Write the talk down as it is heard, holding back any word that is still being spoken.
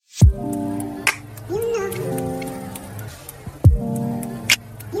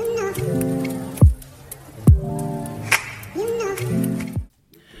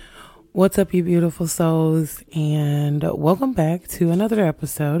What's up, you beautiful souls, and welcome back to another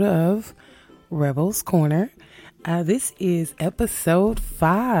episode of Rebels Corner. This is episode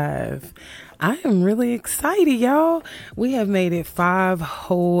 5. I am really excited, y'all. We have made it 5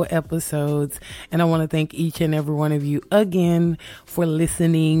 whole episodes, and I want to thank each and every one of you again for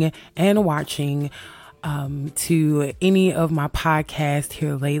listening and watching to any of my podcasts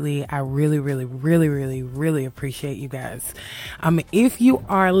here lately. I really appreciate you guys. If you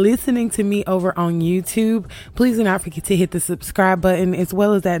are listening to me over on YouTube, please do not forget to hit the subscribe button as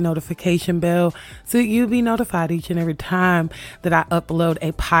well as that notification bell so you'll be notified each and every time that I upload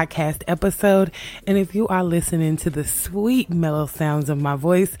a podcast episode. And if you are listening to the sweet mellow sounds of my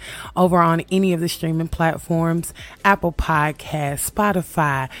voice over on any of the streaming platforms, Apple Podcasts,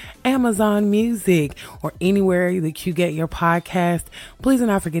 Spotify, Amazon Music, or anywhere that you get your podcast, please do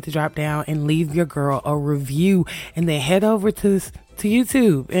not forget to drop down and leave your girl a review, and then head over to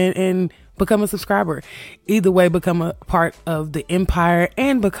YouTube and become a subscriber. Either way, become a part of the empire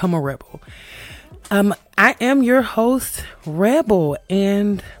and become a rebel. I am your host, Rebel,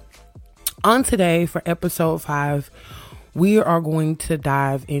 and on today for episode 5, we are going to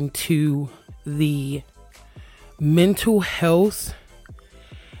dive into the mental health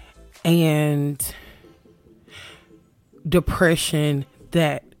and depression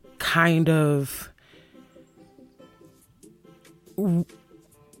that kind of, I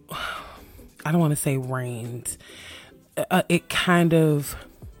don't want to say reigns. It kind of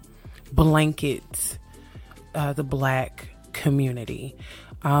blankets the Black community.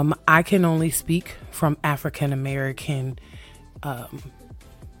 I can only speak from African American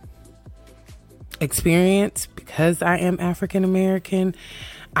experience because I am African American.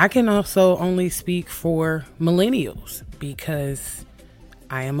 I can also only speak for millennials because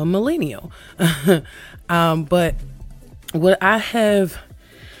I am a millennial. But what I have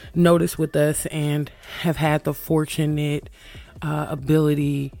noticed with us and have had the fortunate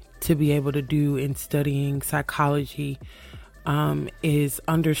ability to be able to do in studying psychology is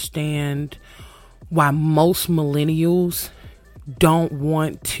understand why most millennials don't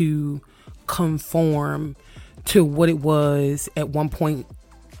want to conform to what it was at one point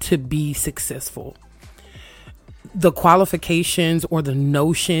to be successful. The qualifications or the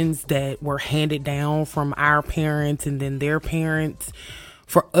notions that were handed down from our parents and then their parents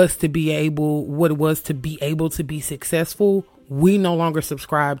for us to be able, what it was to be able to be successful, we no longer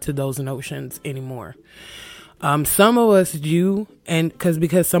subscribe to those notions anymore. Some of us do, and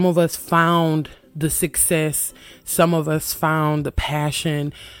because some of us found the success, some of us found the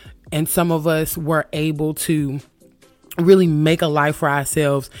passion, and some of us were able to really make a life for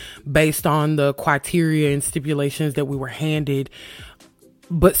ourselves based on the criteria and stipulations that we were handed.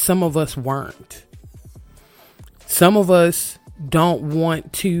 But some of us weren't. Some of us don't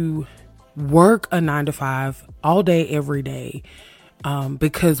want to work a 9-to-5 all day, every day,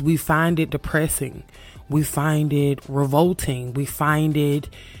 because we find it depressing. We find it revolting. We find it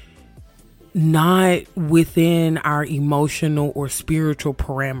not within our emotional or spiritual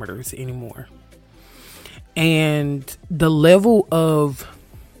parameters anymore. And the level of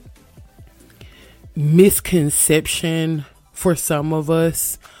misconception for some of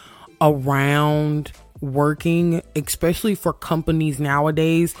us around working, especially for companies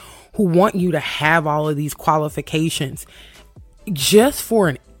nowadays who want you to have all of these qualifications just for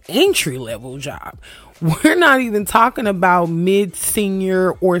an entry level job. We're not even talking about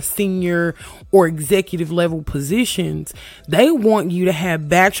mid-senior or senior or executive level positions. They want you to have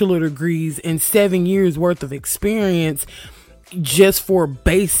bachelor degrees and 7 years worth of experience just for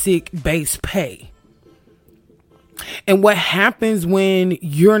basic base pay. And what happens when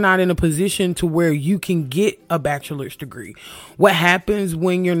you're not in a position to where you can get a bachelor's degree? What happens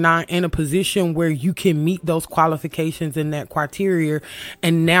when you're not in a position where you can meet those qualifications and that criteria,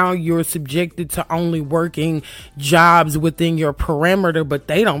 and now you're subjected to only working jobs within your parameter, but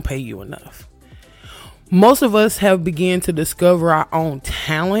they don't pay you enough? Most of us have begun to discover our own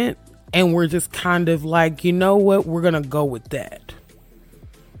talent, and we're just kind of like, you know what, we're going to go with that.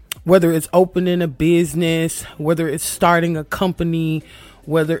 Whether it's opening a business, whether it's starting a company,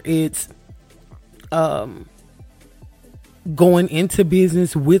 whether it's going into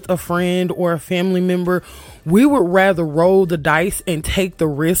business with a friend or a family member, we would rather roll the dice and take the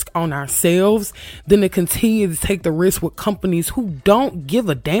risk on ourselves than to continue to take the risk with companies who don't give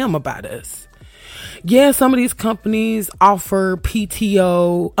a damn about us. Yeah, some of these companies offer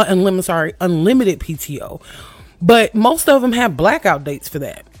unlimited PTO, but most of them have blackout dates for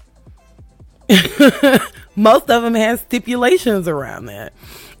that. Most of them have stipulations around that.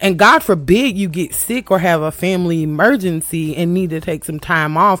 And God forbid you get sick or have a family emergency and need to take some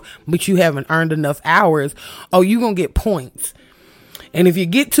time off, but you haven't earned enough hours. Oh, you're going to get points. And if you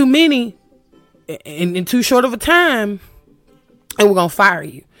get too many in too short of a time, and we're going to fire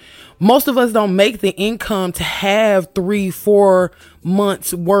you. Most of us don't make the income to have 3-4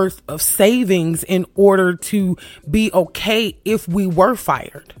 months worth of savings in order to be okay if we were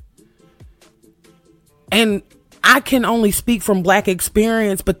fired. And I can only speak from Black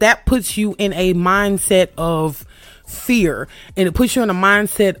experience, but that puts you in a mindset of fear, and it puts you in a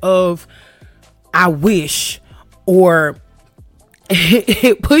mindset of I wish, or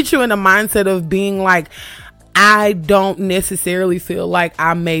it puts you in a mindset of being like, I don't necessarily feel like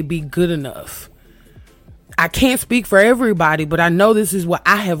I may be good enough. I can't speak for everybody, but I know this is what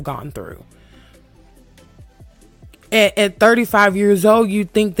I have gone through. At 35 years old, you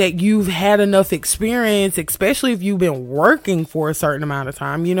think that you've had enough experience, especially if you've been working for a certain amount of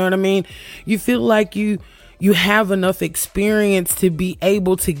time. You know what I mean? You feel like you have enough experience to be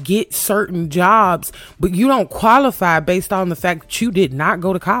able to get certain jobs, but you don't qualify based on the fact that you did not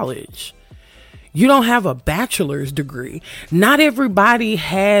go to college. You don't have a bachelor's degree. Not everybody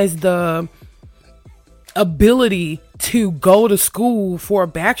has the ability to go to school for a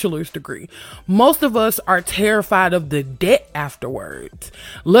bachelor's degree. Most of us are terrified of the debt afterwards,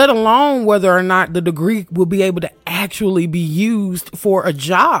 let alone whether or not the degree will be able to actually be used for a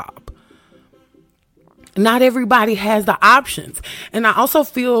job. Not everybody has the options. And I also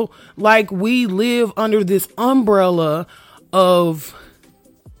feel like we live under this umbrella of,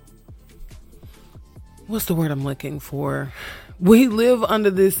 what's the word I'm looking for? We live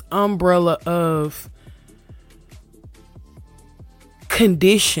under this umbrella of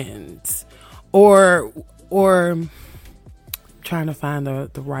conditions, or trying to find the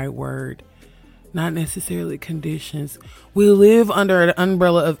right word. Not necessarily conditions. We live under an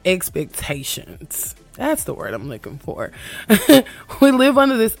umbrella of expectations. That's the word I'm looking for. We live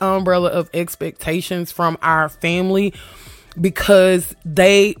under this umbrella of expectations from our family, because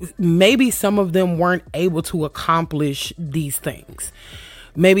maybe some of them weren't able to accomplish these things.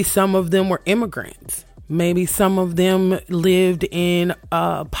 Maybe some of them were immigrants. Maybe some of them lived in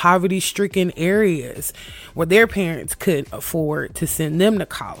poverty-stricken areas where their parents couldn't afford to send them to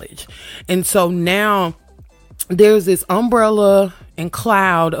college. And so now there's this umbrella and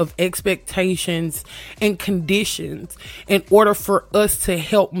cloud of expectations and conditions in order for us to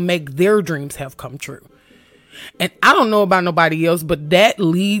help make their dreams have come true. And I don't know about nobody else, but that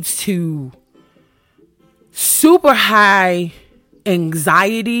leads to super high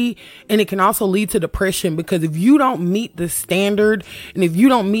anxiety, and it can also lead to depression, because if you don't meet the standard, and if you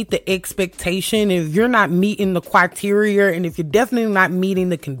don't meet the expectation, if you're not meeting the criteria, and if you're definitely not meeting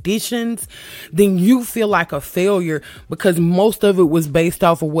the conditions, then you feel like a failure, because most of it was based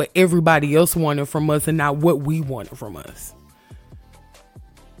off of what everybody else wanted from us and not what we wanted from us.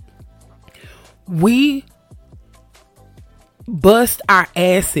 We bust our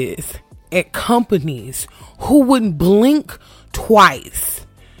asses at companies who wouldn't blink twice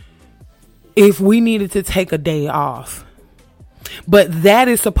if we needed to take a day off. But that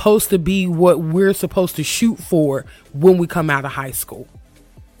is supposed to be what we're supposed to shoot for when we come out of high school.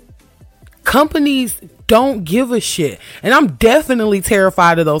 Companies don't give a shit. And I'm definitely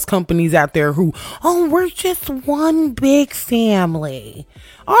terrified of those companies out there who, oh, we're just one big family.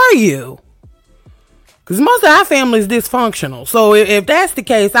 Are you? Because most of our family is dysfunctional. So if that's the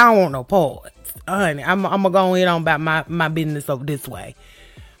case, I don't want no parts. Honey, I'm going to go in on about my business over this way.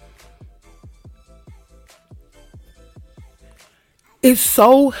 It's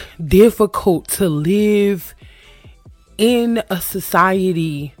so difficult to live in a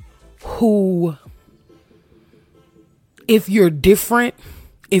society who, if you're different,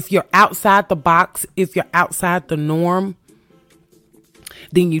 if you're outside the box, if you're outside the norm,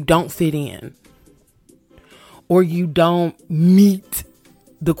 then you don't fit in, or you don't meet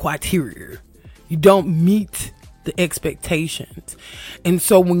the criteria. You don't meet the expectations. And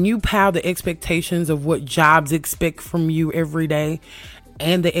so when you pile the expectations of what jobs expect from you every day,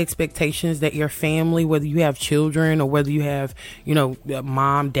 and the expectations that your family, whether you have children or whether you have,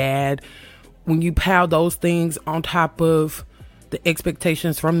 mom, dad, when you pile those things on top of the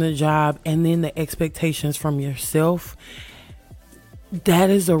expectations from the job and then the expectations from yourself, that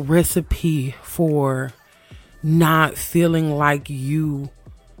is a recipe for not feeling like you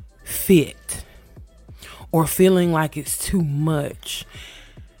fit, or feeling like it's too much.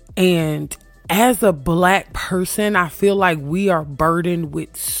 And as a Black person, I feel like we are burdened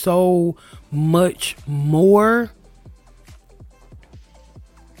with so much more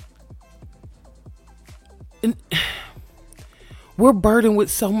we're burdened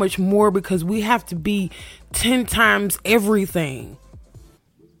with so much more because we have to be 10 times everything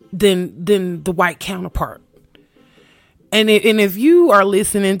than the white counterpart. And if you are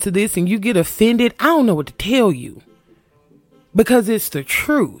listening to this and you get offended, I don't know what to tell you, because it's the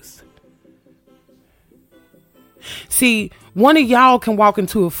truth. See, one of y'all can walk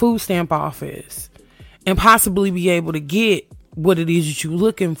into a food stamp office and possibly be able to get what it is that you're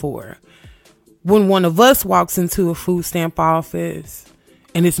looking for. When one of us walks into a food stamp office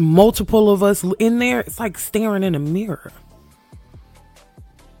and it's multiple of us in there, it's like staring in a mirror.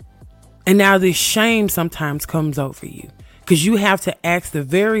 And now this shame sometimes comes over you because you have to ask the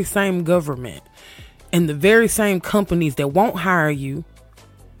very same government and the very same companies that won't hire you,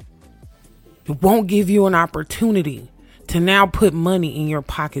 that won't give you an opportunity to now put money in your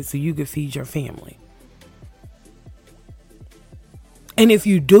pocket so you can feed your family. And if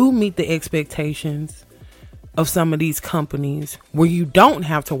you do meet the expectations of some of these companies where you don't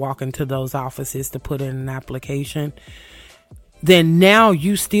have to walk into those offices to put in an application, then now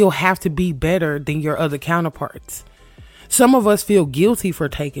you still have to be better than your other counterparts. Some of us feel guilty for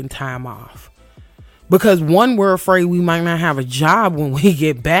taking time off because, one, we're afraid we might not have a job when we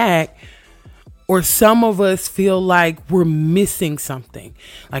get back. Or some of us feel like we're missing something.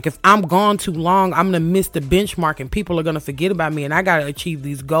 Like if I'm gone too long, I'm going to miss the benchmark and people are going to forget about me, and I got to achieve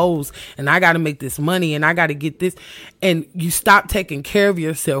these goals and I got to make this money and I got to get this. And you stop taking care of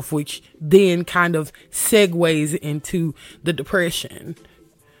yourself, which then kind of segues into the depression,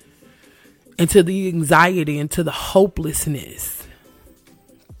 into the anxiety, into the hopelessness.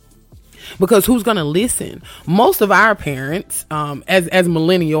 Because who's going to listen? Most of our parents, as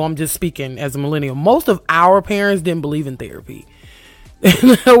millennial, I'm just speaking as a millennial, most of our parents didn't believe in therapy.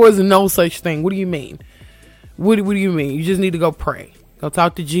 There was no such thing. What do you mean? What do you mean? You just need to go pray. Go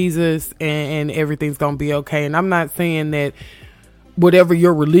talk to Jesus and everything's going to be okay. And I'm not saying that whatever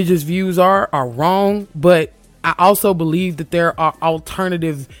your religious views are wrong, but I also believe that there are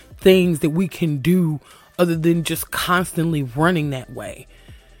alternative things that we can do other than just constantly running that way.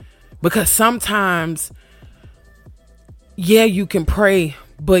 Because sometimes, yeah, you can pray,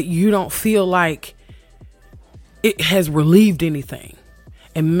 but you don't feel like it has relieved anything.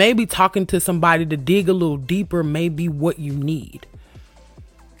 And maybe talking to somebody to dig a little deeper may be what you need.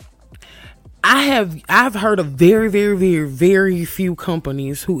 I've heard of very, very, very, very few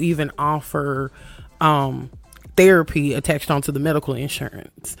companies who even offer therapy attached onto the medical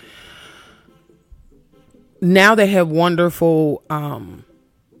insurance. Now they have wonderful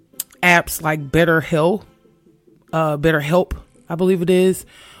apps like BetterHelp, I believe it is.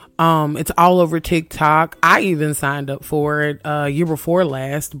 It's all over TikTok. I even signed up for it year before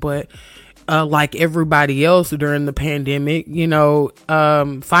last, but like everybody else during the pandemic,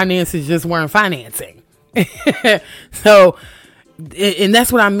 finances just weren't financing. So, and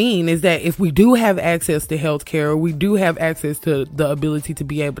that's what I mean is that if we do have access to healthcare, we do have access to the ability to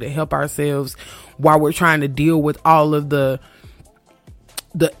be able to help ourselves while we're trying to deal with all of the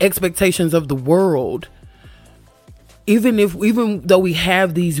expectations of the world. Even though we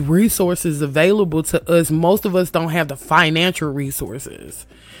have these resources available to us, most of us don't have the financial resources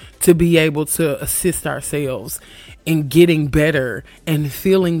to be able to assist ourselves in getting better and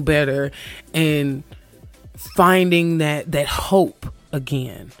feeling better and finding that hope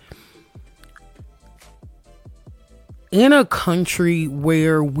again. In a country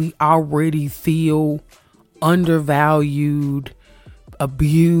where we already feel undervalued,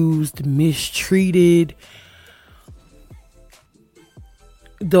 abused, mistreated,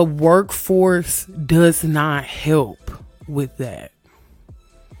 the workforce does not help with that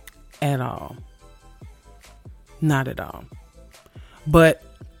at all. Not at all. But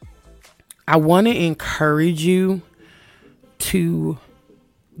I want to encourage you to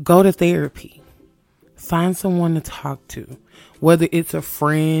go to therapy. Find someone to talk to, whether it's a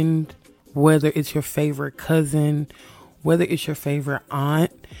friend, whether it's your favorite cousin, whether it's your favorite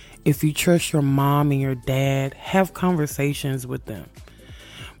aunt. If you trust your mom and your dad, have conversations with them.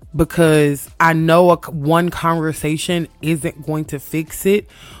 Because I know one conversation isn't going to fix it,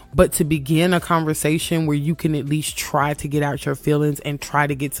 but to begin a conversation where you can at least try to get out your feelings and try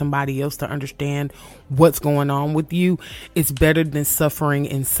to get somebody else to understand what's going on with you, it's better than suffering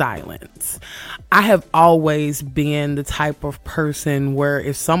in silence. I have always been the type of person where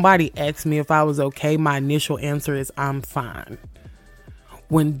if somebody asks me if I was okay, my initial answer is I'm fine.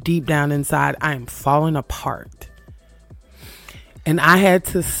 When deep down inside, I am falling apart. And I had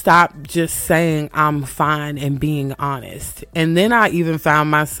to stop just saying I'm fine and being honest. And then I even found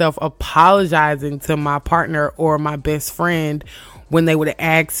myself apologizing to my partner or my best friend when they would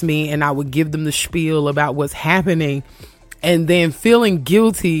ask me and I would give them the spiel about what's happening, and then feeling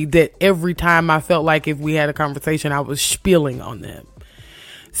guilty that every time I felt like if we had a conversation, I was spilling on them.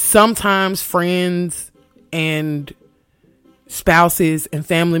 Sometimes friends and spouses and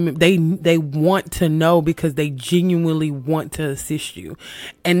family members, they want to know because they genuinely want to assist you,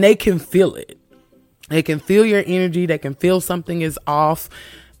 and they can feel it. They can feel your energy. They can feel something is off,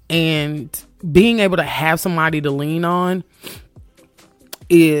 and being able to have somebody to lean on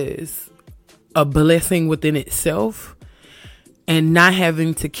is a blessing within itself, and not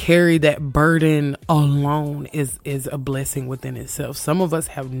having to carry that burden alone is a blessing within itself. Some of us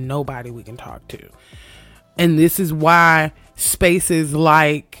have nobody we can talk to, and this is why spaces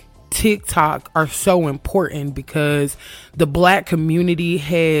like TikTok are so important, because the Black community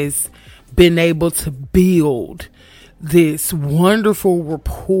has been able to build this wonderful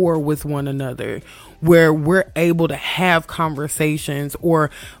rapport with one another, where we're able to have conversations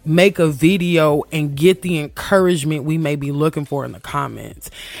or make a video and get the encouragement we may be looking for in the comments.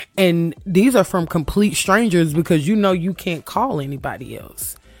 And these are from complete strangers, because you can't call anybody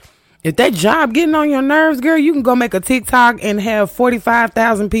else. If that job getting on your nerves, girl, you can go make a TikTok and have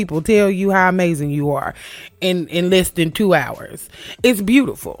 45,000 people tell you how amazing you are in less than 2 hours. It's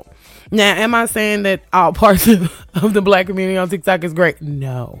beautiful. Now, am I saying that all parts of the Black community on TikTok is great?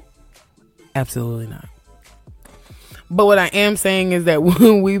 No, absolutely not. But what I am saying is that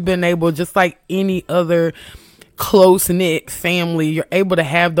when we've been able, just like any other close-knit family, you're able to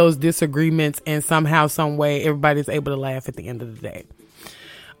have those disagreements, and somehow, some way, everybody's able to laugh at the end of the day.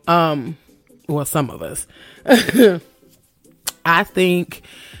 Well, some of us. I think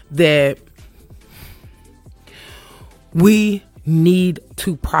that we need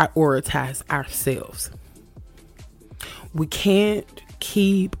to prioritize ourselves. We can't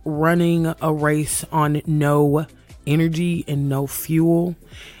keep running a race on no energy and no fuel,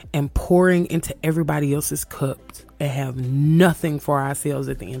 and pouring into everybody else's cups and have nothing for ourselves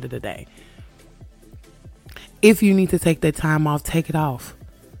at the end of the day. If you need to take that time off, take it off.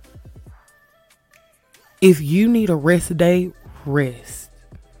 If you need a rest day, rest.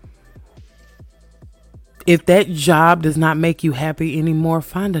 If that job does not make you happy anymore,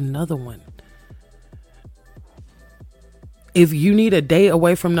 find another one. If you need a day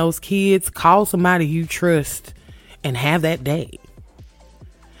away from those kids, call somebody you trust and have that day.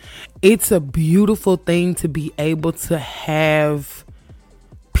 It's a beautiful thing to be able to have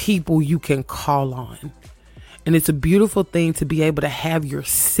people you can call on. And it's a beautiful thing to be able to have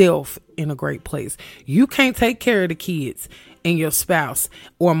yourself in a great place. You can't take care of the kids and your spouse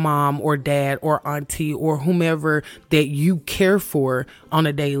or mom or dad or auntie or whomever that you care for on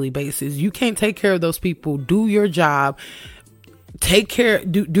a daily basis. You can't take care of those people. Do your job.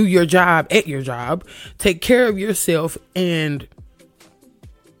 Do your job at your job. Take care of yourself and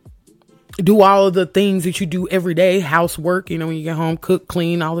do all of the things that you do every day. Housework, when you get home, cook,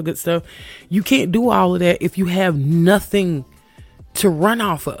 clean, all the good stuff. You can't do all of that if you have nothing to run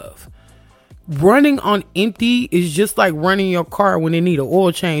off of. Running on empty is just like running your car when they need an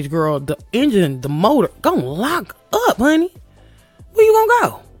oil change, girl. The engine, the motor, gonna lock up, honey. Where you gonna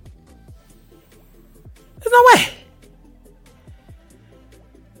go? There's no way.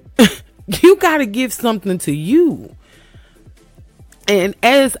 You gotta give something to you. And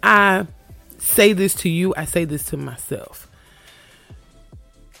as I say this to you, I say this to myself.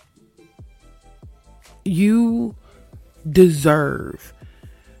 You deserve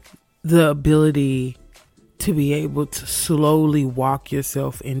the ability to be able to slowly walk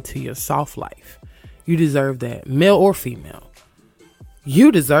yourself into your soft life. You deserve that, male or female.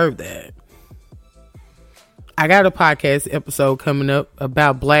 You deserve that. I got a podcast episode coming up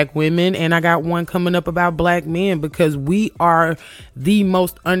about Black women, and I got one coming up about Black men, because we are the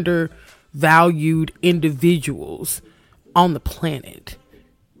most undervalued individuals on the planet.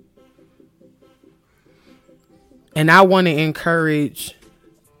 And I want to encourage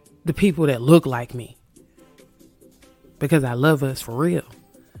the people that look like me, because I love us for real.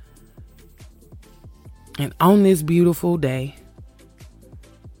 And on this beautiful day,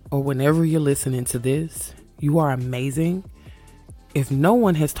 or whenever you're listening to this, you are amazing. If no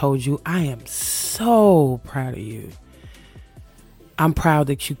one has told you, I am so proud of you. I'm proud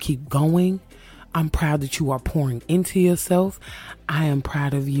that you keep going. I'm proud that you are pouring into yourself. I am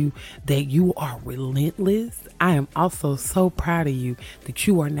proud of you that you are relentless. I am also so proud of you that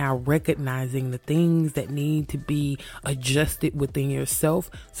you are now recognizing the things that need to be adjusted within yourself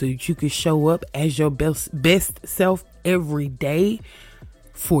so that you can show up as your best self every day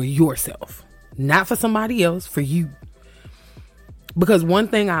for yourself. Not for somebody else, for you. Because one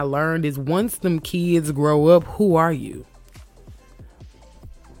thing I learned is once them kids grow up, who are you?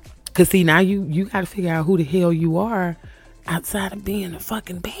 Cause see, now you got to figure out who the hell you are outside of being a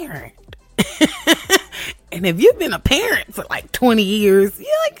fucking parent. And if you've been a parent for like 20 years, you're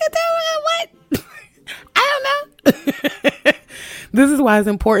like, what? I don't know. This is why it's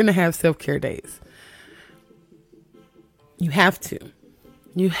important to have self-care days. You have to.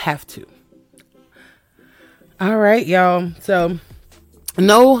 You have to. All right, y'all. So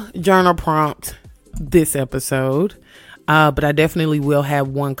no journal prompt this episode. But I definitely will have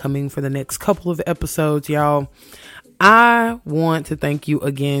one coming for the next couple of episodes, y'all. I want to thank you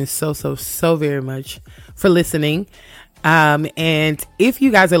again so very much for listening. And if you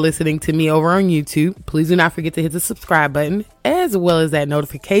guys are listening to me over on YouTube, please do not forget to hit the subscribe button as well as that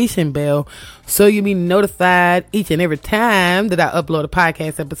notification bell so you'll be notified each and every time that I upload a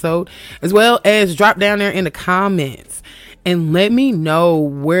podcast episode, as well as drop down there in the comments and let me know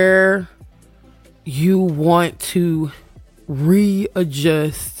where you want to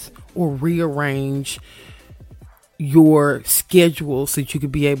readjust or rearrange your schedule so that you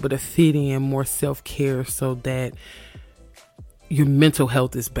could be able to fit in more self-care so that your mental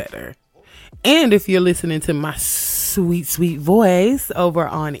health is better. And if you're listening to my sweet voice over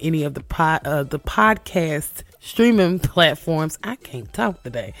on any of the podcast streaming platforms, I can't talk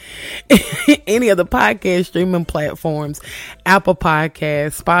today. Any of the podcast streaming platforms, Apple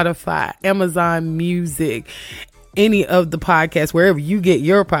Podcasts, Spotify, Amazon Music, any of the podcasts, wherever you get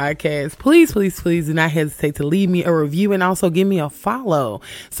your podcasts, please do not hesitate to leave me a review and also give me a follow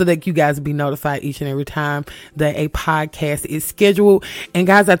so that you guys be notified each and every time that a podcast is scheduled. And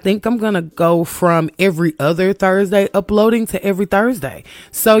guys, I think I'm going to go from every other Thursday uploading to every Thursday.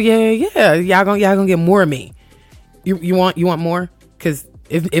 So yeah, y'all gonna get more of me. You want more? Cause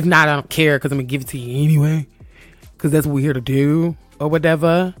if not, I don't care. Cause I'm gonna give it to you anyway. Cause that's what we're here to do or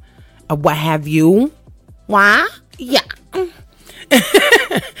whatever, or what have you. Why? Yeah.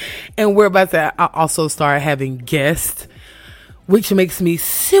 And we're about to also start having guests, which makes me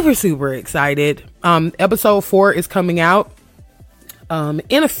super excited. Episode 4 is coming out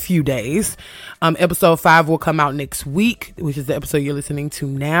in a few days. Episode 5 will come out next week, which is the episode you're listening to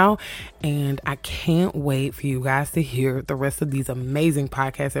now. And I can't wait for you guys to hear the rest of these amazing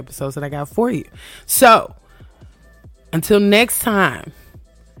podcast episodes that I got for you. So until next time,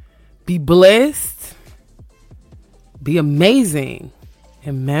 be blessed. Be amazing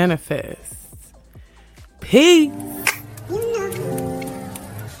and manifest. Peace.